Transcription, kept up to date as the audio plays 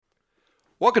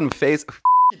Welcome to Face.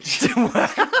 Gentlemen,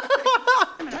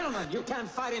 you can't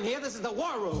fight in here. This is the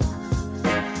war room.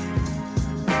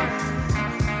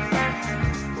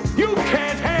 You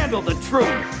can't handle the truth.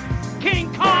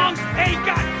 King Kong ain't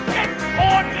got shit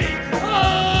on me.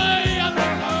 I am the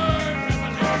third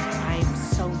revolution. I'm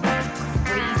so much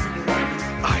crazier than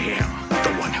you. I am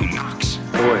the one who knocks.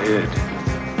 Go ahead.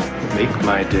 Make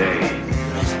my day.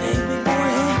 Best name, big boy,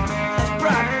 huh? That's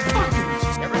Brock. Fuck you.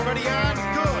 Everybody on?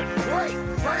 Good. Great.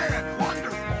 Grand.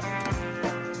 Wonderful.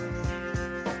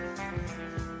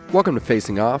 Welcome to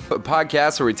Facing Off, a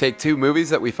podcast where we take two movies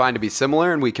that we find to be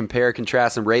similar and we compare,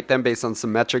 contrast, and rate them based on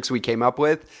some metrics we came up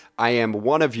with. I am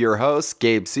one of your hosts,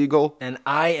 Gabe Siegel. And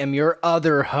I am your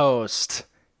other host,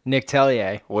 Nick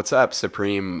Tellier. What's up,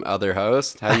 Supreme Other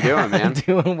Host? How you doing, man?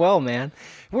 Doing well, man.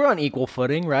 We're on equal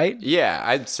footing, right? Yeah,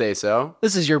 I'd say so.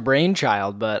 This is your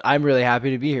brainchild, but I'm really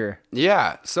happy to be here.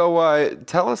 Yeah, so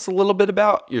tell us a little bit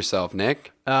about yourself,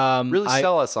 Nick. Really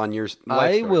sell us on your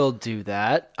life story. will do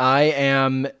that.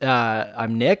 I'm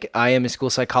Nick. I am a school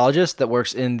psychologist that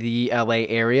works in the LA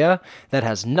area. That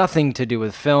has nothing to do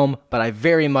with film, but I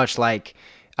very much like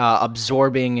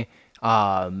absorbing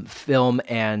film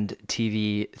and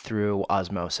TV through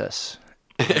osmosis.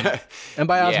 And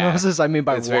by osmosis, I mean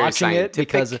by It's very watching it, scientific.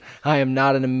 because I am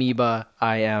not an amoeba.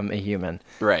 I am a human.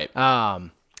 Right.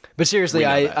 But seriously, We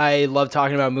know that. I love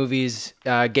talking about movies.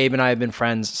 Gabe and I have been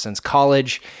friends since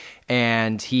college,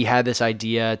 and he had this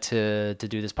idea to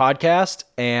do this podcast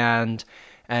and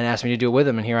asked me to do it with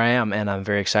him, and here I am, and I'm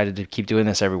very excited to keep doing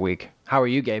this every week. How are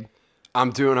you, Gabe?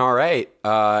 I'm doing all right.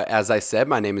 As I said,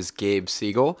 my name is Gabe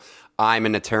Siegel. I'm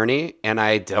an attorney, and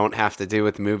I don't have to do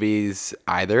with movies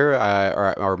either,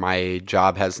 or my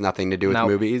job has nothing to do with Nope.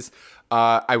 movies.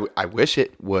 I wish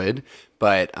it would,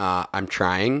 but I'm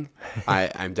trying.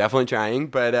 I'm definitely trying.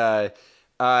 But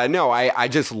no, I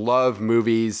just love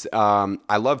movies.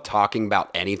 I love talking about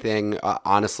anything.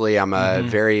 Honestly, I'm a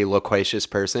very loquacious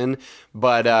person.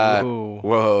 But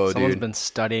whoa, Someone's dude. been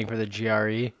studying for the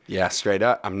GRE. Yeah, straight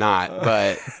up. I'm not,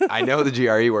 but I know the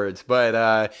GRE words.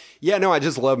 But yeah, no, I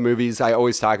just love movies. I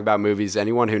always talk about movies.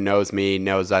 Anyone who knows me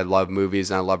knows I love movies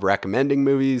and I love recommending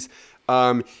movies.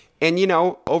 And, you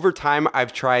know, over time,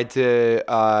 I've tried to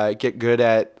get good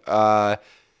at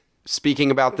speaking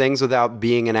about things without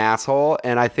being an asshole.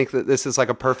 And I think that this is like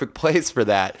a perfect place for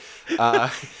that.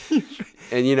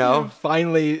 And, you know,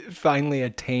 Finally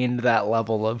attained that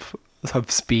level of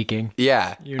speaking.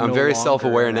 yeah, You're I'm no very longer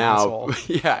self-aware an now. asshole.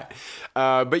 Yeah.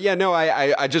 But yeah, no,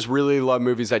 I just really love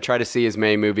movies. I try to see as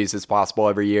many movies as possible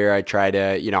every year. I try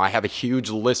to, you know, I have a huge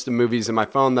list of movies in my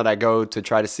phone that I go to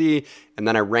try to see, and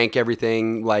then I rank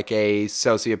everything like a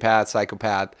sociopath,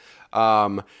 psychopath,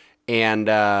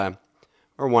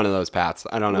 or one of those paths.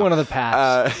 I don't know. One of the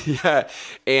paths. Yeah.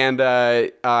 And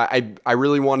I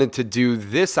really wanted to do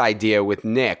this idea with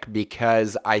Nick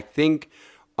because I think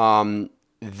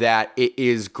that it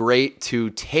is great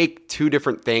to take two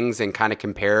different things and kind of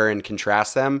compare and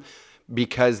contrast them,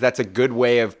 because that's a good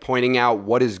way of pointing out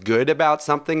what is good about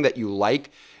something that you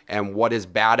like and what is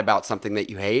bad about something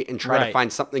that you hate, and try to Right.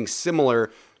 find something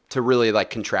similar to really like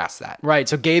contrast that. Right.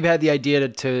 So Gabe had the idea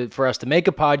for us to make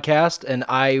a podcast, and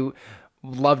I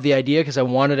loved the idea because I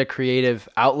wanted a creative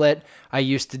outlet. I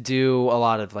used to do a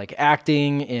lot of like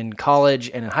acting in college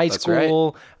and in high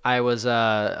school. I was in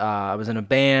a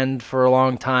band for a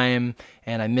long time,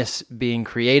 and I miss being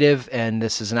creative, and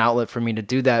this is an outlet for me to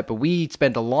do that. But we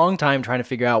spent a long time trying to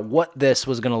figure out what this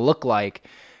was going to look like,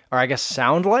 or I guess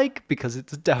sound like, because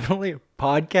it's definitely a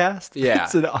podcast. Yeah.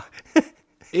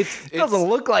 It doesn't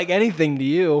look like anything to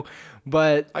you,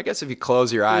 but I guess if you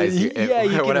close your eyes, you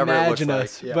can whatever imagine it us.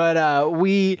 looks like. Yeah. But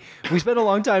we spent a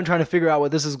long time trying to figure out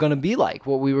what this is going to be like,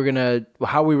 how we were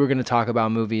gonna talk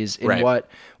about movies in Right. what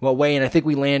way, and I think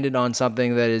we landed on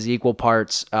something that is equal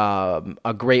parts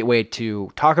a great way to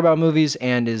talk about movies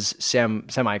and is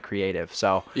semi creative.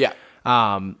 So Yeah.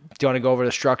 do you want to go over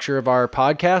the structure of our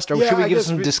podcast, or Yeah, should we I give guess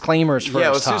some we- disclaimers first? Yeah,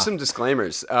 let's do huh? some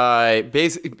disclaimers.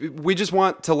 Basically, we just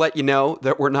want to let you know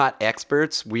that we're not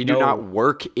experts. We do No. not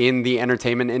work in the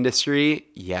entertainment industry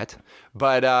yet.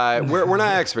 But we're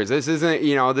not experts. This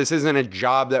isn't a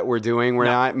job that we're doing. We're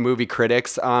not movie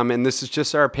critics, and this is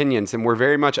just our opinions, and we're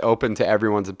very much open to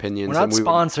everyone's opinions. We're not and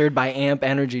sponsored by Amp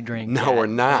Energy Drink. No, yet. we're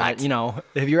not.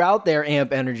 If you're out there,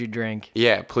 Amp Energy Drink,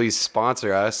 Yeah, please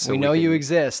sponsor us. So we know can- you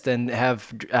exist and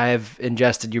I have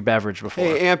ingested your beverage before.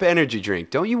 Hey, Amp Energy Drink,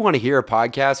 don't you want to hear a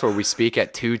podcast where we speak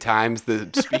at 2 times the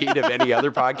speed of any other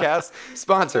podcast?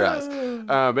 Sponsor us.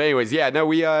 But anyways, yeah, no,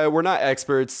 we're not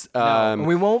experts. And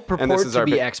we won't and this purport is to our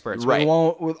be opi- experts. Right.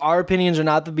 Our opinions are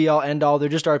not the be all end all. They're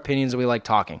just our opinions, and we like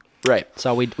talking. Right.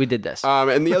 So we did this.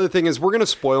 And the other thing is we're going to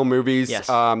spoil movies. Yes.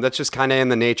 That's just kind of in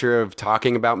the nature of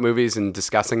talking about movies and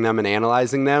discussing them and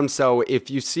analyzing them. So if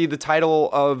you see the title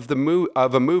of a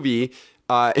movie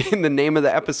in the name of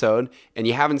the episode and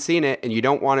you haven't seen it and you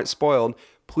don't want it spoiled,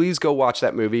 please go watch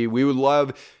that movie. We would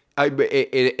love...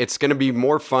 it's going to be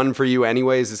more fun for you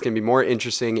anyways. It's going to be more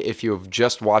interesting if you have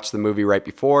just watched the movie right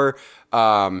before,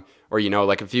 or,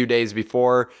 like a few days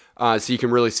before, so you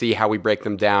can really see how we break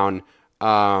them down.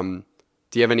 Do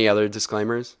you have any other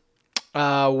disclaimers?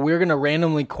 We're going to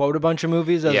randomly quote a bunch of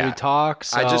movies as we talk.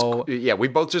 So we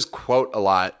both just quote a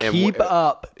lot. And keep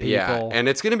up, people. Yeah, and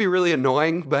it's going to be really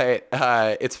annoying, but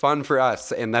it's fun for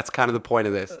us, and that's kind of the point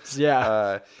of this.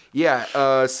 Yeah.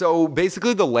 So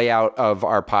basically the layout of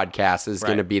our podcast is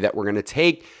going to be that we're going to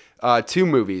take two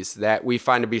movies that we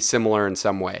find to be similar in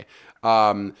some way.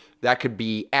 That could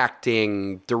be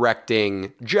acting,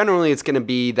 directing. Generally, it's going to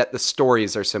be that the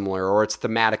stories are similar or it's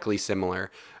thematically similar.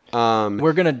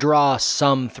 We're going to draw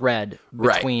some thread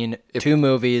between two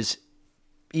movies,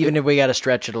 even if we got to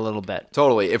stretch it a little bit.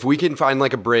 Totally. If we can find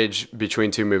like a bridge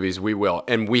between two movies, we will.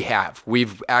 And we have.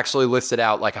 We've actually listed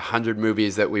out like 100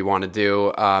 movies that we want to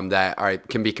do that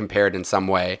can be compared in some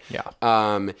way.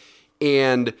 Yeah.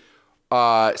 And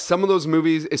some of those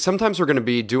movies, sometimes we're going to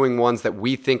be doing ones that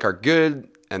we think are good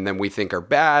and then we think are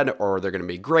bad, or they're going to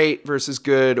be great versus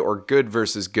good or good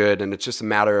versus good. And it's just a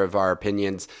matter of our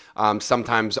opinions.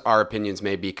 Sometimes our opinions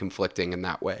may be conflicting in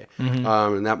that way.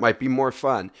 And that might be more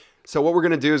fun. So what we're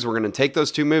going to do is we're going to take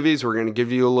those two movies. We're going to give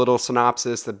you a little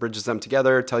synopsis that bridges them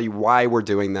together, tell you why we're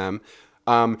doing them.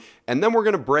 And then we're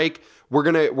going to we're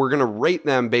going to rate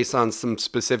them based on some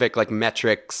specific like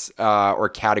metrics or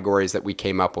categories that we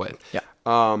came up with. Yeah.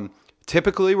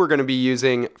 Typically, we're going to be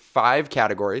using 5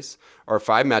 categories or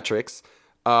 5 metrics.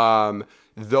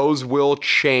 Those will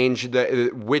change.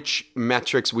 Which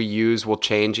metrics we use will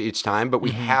change each time, but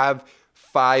we have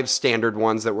 5 standard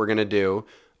ones that we're going to do.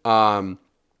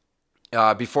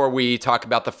 Before we talk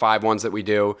about the 5 ones that we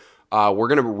do, we're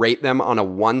going to rate them on a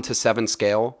 1 to 7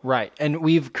 scale. Right. And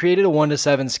we've created a 1 to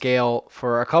 7 scale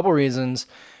for a couple reasons.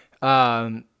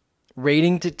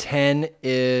 Rating to 10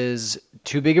 is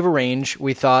too big of a range,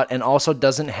 we thought, and also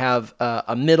doesn't have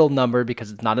a middle number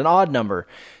because it's not an odd number.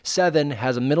 7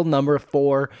 has a middle number of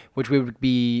 4, which would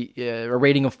be a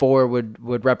rating of 4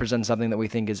 would represent something that we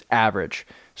think is average.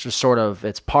 So sort of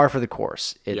it's par for the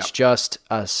course. It's just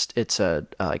it's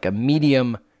like a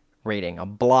medium rating, a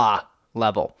blah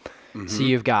level. So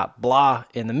you've got blah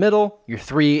in the middle. Your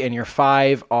 3 and your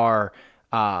 5 are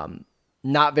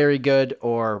not very good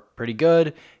or pretty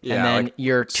good. Yeah, and then like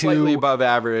your 2 slightly above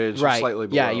average, or right? slightly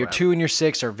below. Yeah, your 2 and your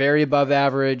 6 are very above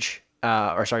average.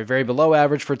 Very below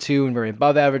average for 2 and very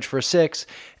above average for 6.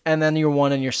 And then your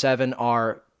 1 and your 7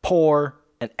 are poor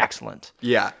and excellent.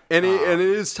 Yeah, and it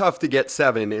is tough to get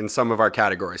 7 in some of our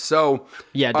categories. So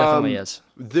yeah, it definitely is.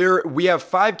 We have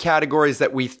 5 categories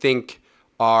that we think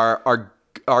are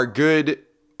good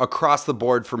across the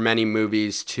board for many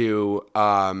movies to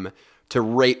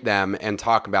rate them and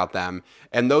talk about them.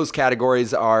 And those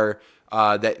categories are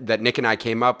that Nick and I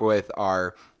came up with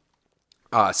are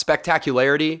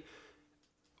spectacularity,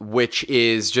 which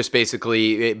is just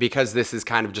basically, because this is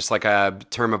kind of just like a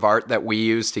term of art that we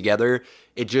use together,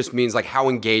 it just means like how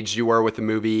engaged you were with the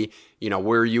movie.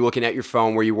 Were you looking at your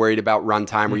phone? Were you worried about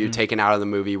runtime? Were you taken out of the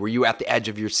movie? Were you at the edge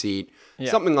of your seat?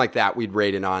 Yeah. Something like that we'd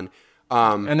rate it on.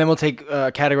 And then we'll take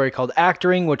a category called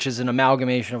acting, which is an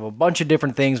amalgamation of a bunch of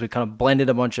different things. We kind of blended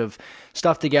a bunch of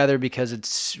stuff together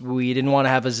because we didn't want to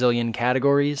have a zillion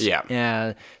categories.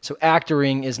 Yeah. So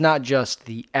acting is not just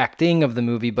the acting of the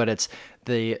movie, but it's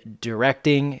the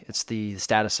directing. It's the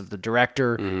status of the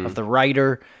director, of the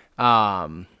writer.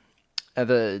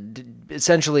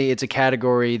 Essentially, it's a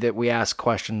category that we ask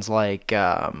questions like...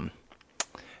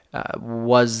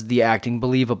 was the acting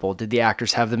believable? Did the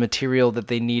actors have the material that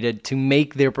they needed to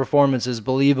make their performances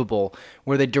believable?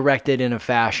 Were they directed in a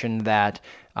fashion that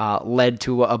led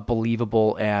to a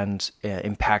believable and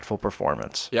impactful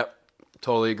performance? Yep,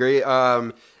 totally agree.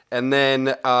 And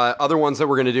then other ones that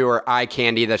we're going to do are eye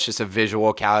candy. That's just a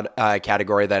visual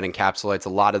category that encapsulates a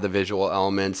lot of the visual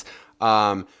elements.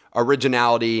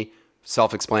 Originality,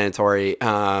 self-explanatory.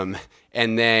 And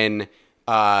then...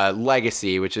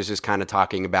 legacy, which is just kind of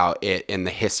talking about it in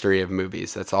the history of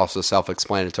movies. That's also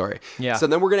self-explanatory. Yeah. So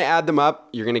then we're going to add them up.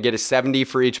 You're going to get a 70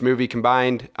 for each movie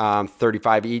combined,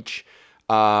 35 each.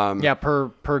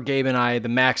 Per Gabe and I, the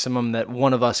maximum that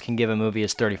one of us can give a movie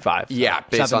is 35. So yeah,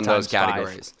 based on those 5,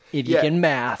 categories. if you can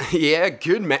math. Yeah,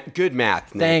 good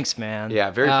math, Nick. Thanks, man.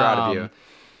 Yeah, very proud of you.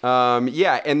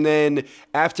 Yeah, and then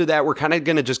after that, we're kind of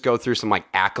going to just go through some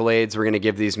like accolades. We're going to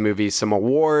give these movies some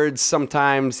awards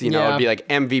sometimes. You know, it'd be like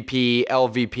MVP,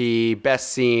 LVP,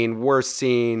 best scene, worst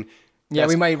scene. Yeah,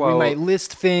 we might quote.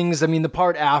 list things. I mean, the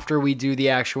part after we do the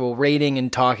actual rating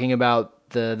and talking about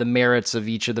the merits of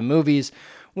each of the movies,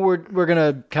 we're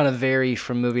gonna kind of vary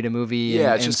from movie to movie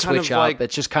and just kind switch of up. like-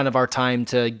 It's just kind of our time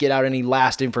to get out any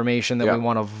last information that Yeah. we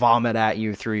want to vomit at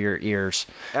you through your ears.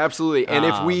 Absolutely.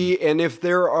 And if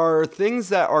there are things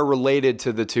that are related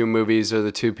to the two movies or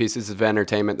the two pieces of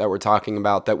entertainment that we're talking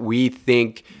about that we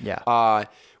think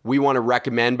we want to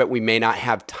recommend, but we may not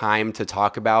have time to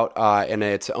talk about in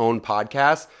its own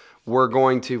podcast, we're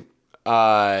going to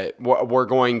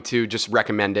just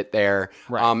recommend it there.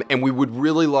 Right. And we would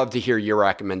really love to hear your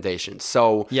recommendations.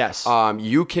 So Yes.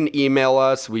 you can email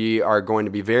us. We are going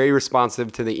to be very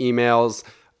responsive to the emails.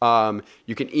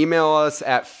 You can email us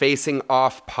at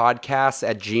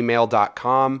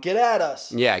facingoffpodcast@gmail.com. Get at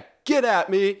us. Yeah, get at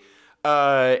me.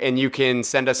 And you can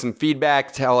send us some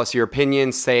feedback, tell us your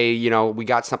opinions, say, you know, we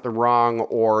got something wrong,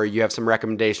 or you have some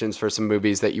recommendations for some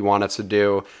movies that you want us to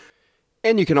do.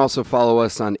 And you can also follow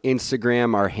us on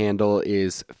Instagram. Our handle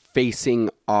is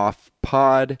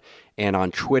facingoffpod. And on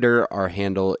Twitter, our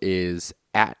handle is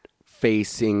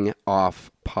 @facingoffpod.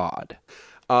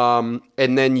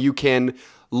 And then you can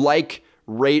like,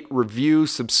 rate, review,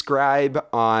 subscribe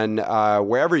on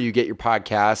wherever you get your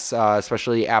podcasts,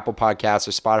 especially Apple Podcasts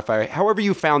or Spotify, however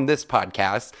you found this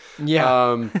podcast.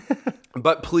 Yeah.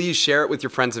 But please share it with your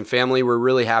friends and family. We're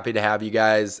really happy to have you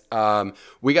guys.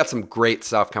 We got some great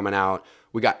stuff coming out.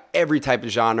 We got every type of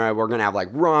genre. We're going to have like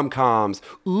rom-coms.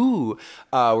 Ooh.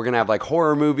 We're going to have like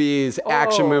horror movies,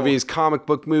 action movies, comic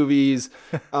book movies.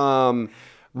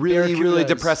 Really, really Barracudas.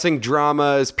 depressing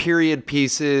dramas, period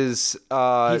pieces,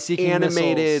 Heat-seeking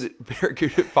animated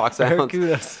Barracuda foxhounds.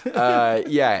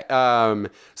 Barracudas.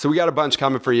 So we got a bunch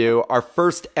coming for you. Our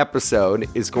first episode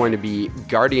is going to be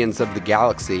Guardians of the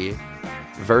Galaxy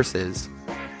versus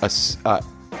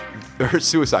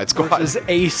Suicide Squad. Versus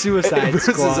a Suicide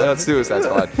Versus Squad. Suicide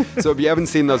Squad. So if you haven't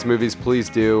seen those movies, please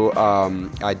do.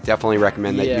 I definitely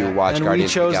recommend that you watch and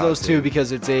Guardians we chose of the those Galaxy. two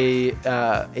because it's a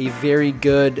very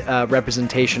good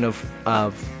representation of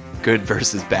Good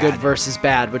versus bad. good versus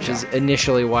bad, which is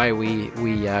initially why we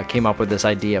came up with this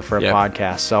idea for a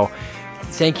podcast. So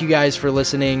thank you guys for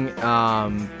listening.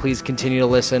 Please continue to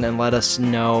listen and let us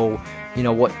know,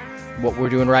 what we're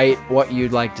doing right, what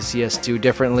you'd like to see us do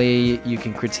differently. You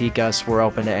can critique us. We're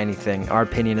open to anything. Our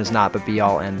opinion is not the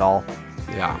be-all, end-all.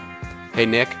 Yeah. Hey,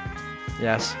 Nick,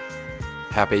 Yes.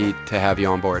 happy to have you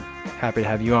on board. Happy to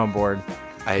have you on board.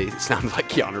 I sounded like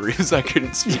Keanu Reeves. I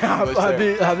couldn't speak English there.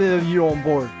 happy to have you on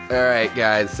board. All right,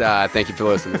 guys. Thank you for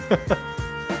listening.